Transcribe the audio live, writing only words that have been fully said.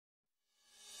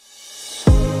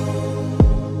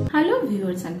Hello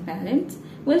viewers and parents,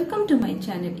 welcome to my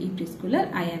channel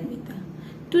Epreschooler. I am Mita.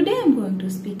 Today I am going to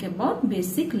speak about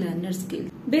basic learner skills.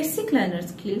 Basic learner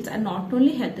skills are not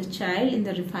only help the child in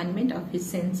the refinement of his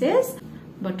senses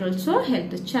but also help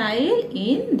the child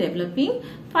in developing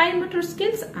fine motor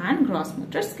skills and gross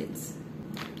motor skills.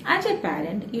 As a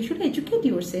parent, you should educate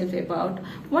yourself about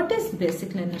what is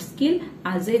basic learner skill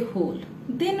as a whole.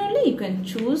 Then only you can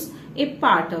choose a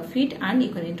part of it and you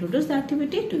can introduce the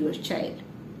activity to your child.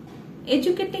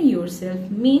 Educating yourself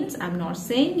means I'm not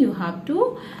saying you have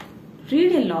to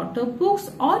read a lot of books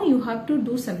or you have to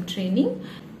do some training.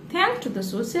 Thanks to the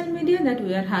social media that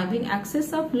we are having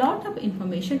access of lot of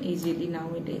information easily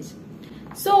nowadays.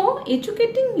 So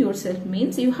educating yourself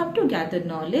means you have to gather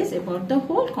knowledge about the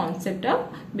whole concept of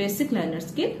basic learner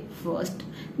skill first.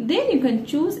 Then you can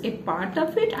choose a part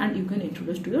of it and you can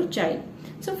introduce to your child.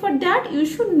 So for that you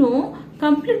should know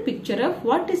complete picture of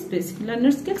what is basic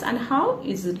learner skills and how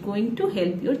is it going to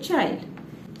help your child.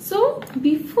 So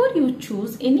before you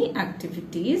choose any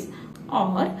activities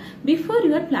or before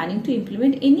you are planning to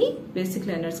implement any basic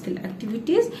learner skill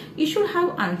activities, you should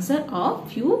have answer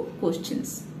of few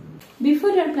questions.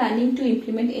 Before you are planning to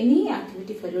implement any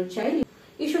activity for your child,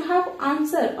 you should have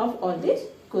answer of all these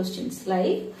questions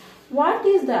like what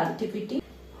is the activity,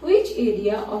 which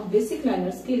area of basic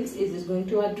learner skills is this going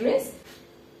to address,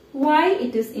 why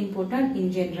it is important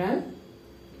in general,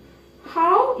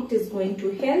 how it is going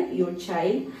to help your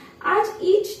child, as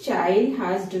each child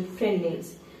has different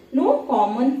needs. No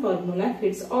common formula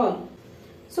fits all.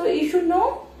 So you should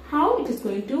know how it is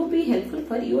going to be helpful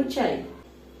for your child.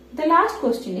 The last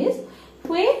question is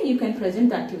when you can present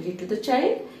the activity to the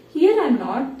child. Here I am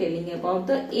not telling about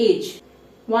the age.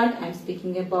 What I am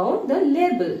speaking about the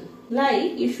label.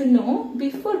 Like you should know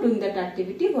before doing that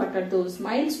activity what are those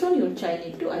milestones your child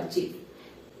need to achieve.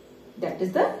 That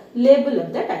is the label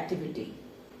of that activity.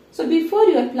 So before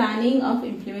you are planning of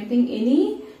implementing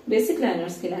any basic learner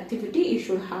skill activity, you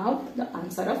should have the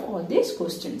answer of all these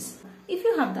questions. If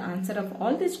you have the answer of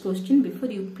all these questions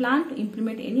before you plan to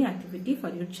implement any activity for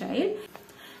your child,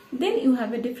 then you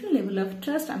have a different level of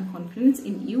trust and confidence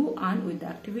in you and with the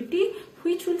activity,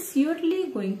 which will surely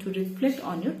going to reflect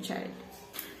on your child.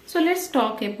 So let's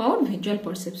talk about visual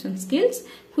perception skills,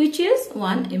 which is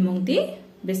one among the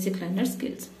basic learner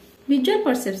skills. Visual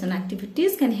perception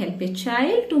activities can help a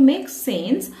child to make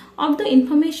sense of the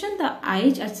information the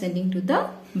eyes are sending to the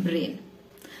brain.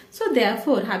 So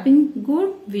therefore, having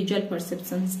good visual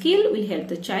perception skill will help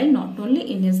the child not only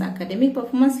in his academic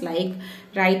performance like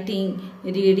writing,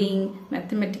 reading,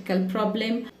 mathematical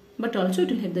problem, but also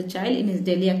to help the child in his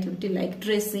daily activity like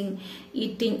dressing,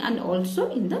 eating and also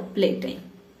in the playtime.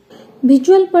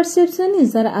 Visual perception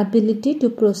is our ability to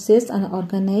process and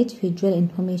organize visual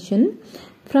information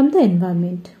from the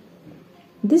environment.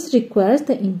 This requires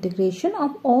the integration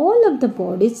of all of the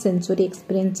body's sensory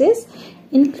experiences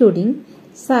including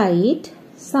sight,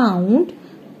 sound,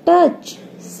 touch,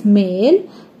 smell,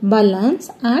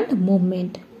 balance and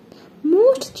movement.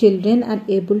 Most children are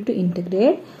able to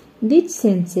integrate these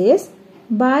senses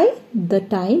by the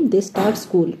time they start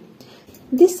school.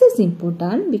 This is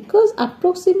important because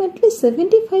approximately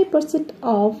 75%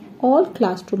 of all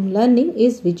classroom learning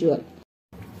is visual.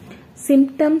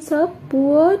 Symptoms of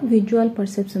poor visual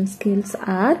perception skills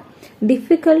are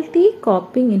difficulty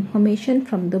copying information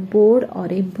from the board or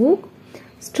a book,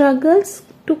 struggles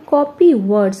to copy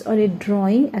words or a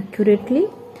drawing accurately,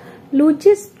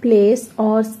 loses place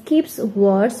or skips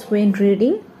words when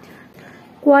reading,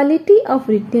 quality of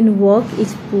written work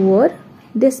is poor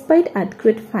despite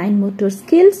adequate fine motor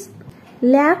skills,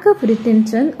 lack of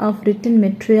retention of written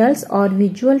materials or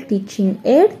visual teaching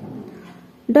aid,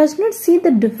 does not see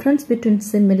the difference between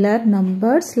similar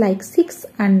numbers like 6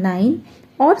 and 9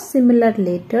 or similar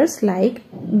letters like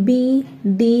B,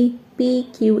 D, P,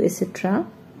 Q, etc.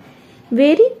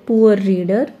 Very poor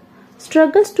reader,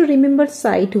 struggles to remember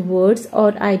sight words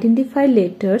or identify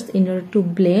letters in order to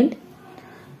blend,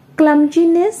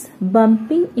 clumsiness,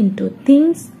 bumping into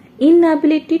things,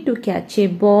 inability to catch a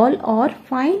ball or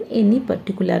find any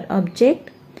particular object,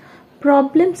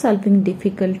 problem solving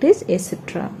difficulties,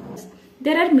 etc.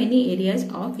 There are many areas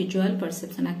of visual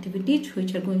perception activities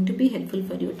which are going to be helpful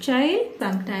for your child.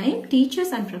 Sometimes teachers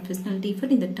and professionals differ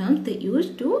in the terms they use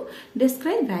to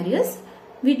describe various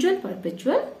visual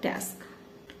perpetual tasks.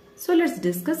 So let's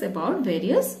discuss about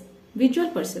various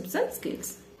visual perception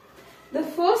skills. The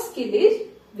first skill is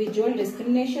visual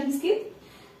discrimination skill.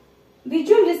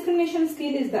 Visual discrimination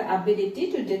skill is the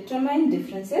ability to determine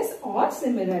differences or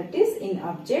similarities in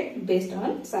objects based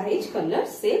on size, color,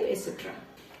 shape, etc.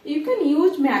 You can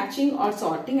use matching or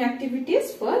sorting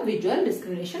activities for visual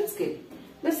discrimination skill.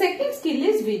 The second skill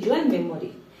is visual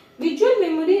memory. Visual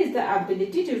memory is the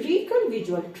ability to recall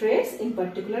visual traits in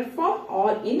particular form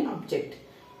or in object.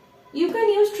 You can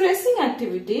use tracing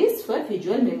activities for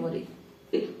visual memory.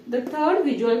 The third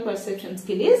visual perception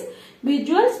skill is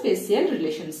visual spatial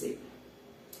relationship.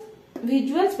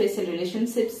 Visual spatial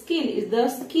relationship skill is the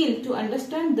skill to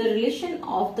understand the relation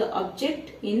of the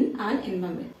object in an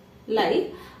environment,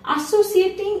 like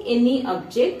associating any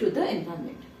object to the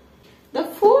environment. The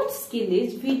fourth skill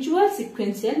is visual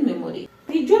sequential memory.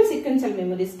 Visual sequential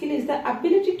memory skill is the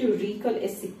ability to recall a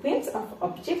sequence of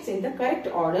objects in the correct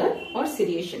order or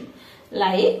seriation,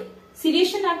 like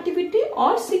seriation activity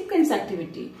or sequence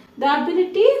activity. The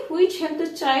ability which helps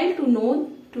the child to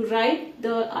know to write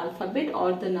the alphabet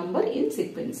or the number in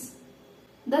sequence.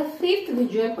 The fifth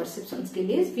visual perception skill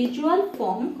is visual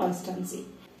form constancy.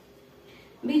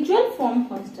 Visual form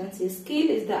constancy skill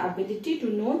is the ability to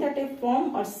know that a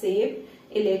form or shape,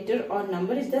 a letter or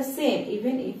number is the same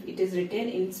even if it is written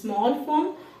in small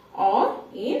form or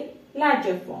in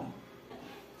larger form.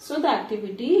 So the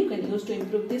activity you can use to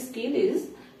improve this skill is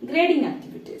grading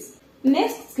activities.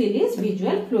 Next skill is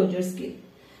visual closure skill.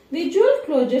 Visual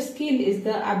closure skill is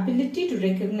the ability to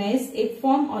recognize a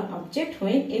form or object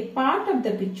when a part of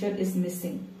the picture is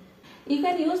missing. You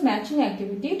can use matching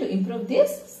activity to improve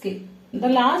this skill. The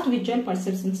last visual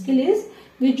perception skill is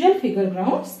visual figure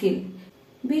ground skill.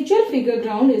 Visual figure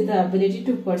ground is the ability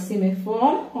to perceive a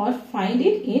form or find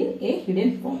it in a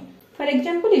hidden form. For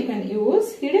example, you can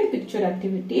use hidden picture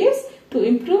activities to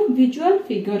improve visual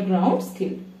figure ground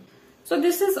skill. So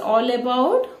this is all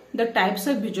about the types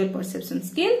of visual perception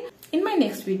skill. In my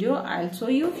next video, I'll show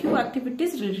you a few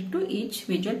activities related to each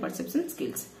visual perception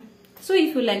skills. So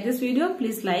if you like this video,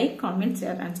 please like, comment,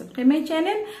 share and subscribe my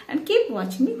channel and keep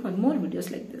watching me for more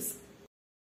videos like this.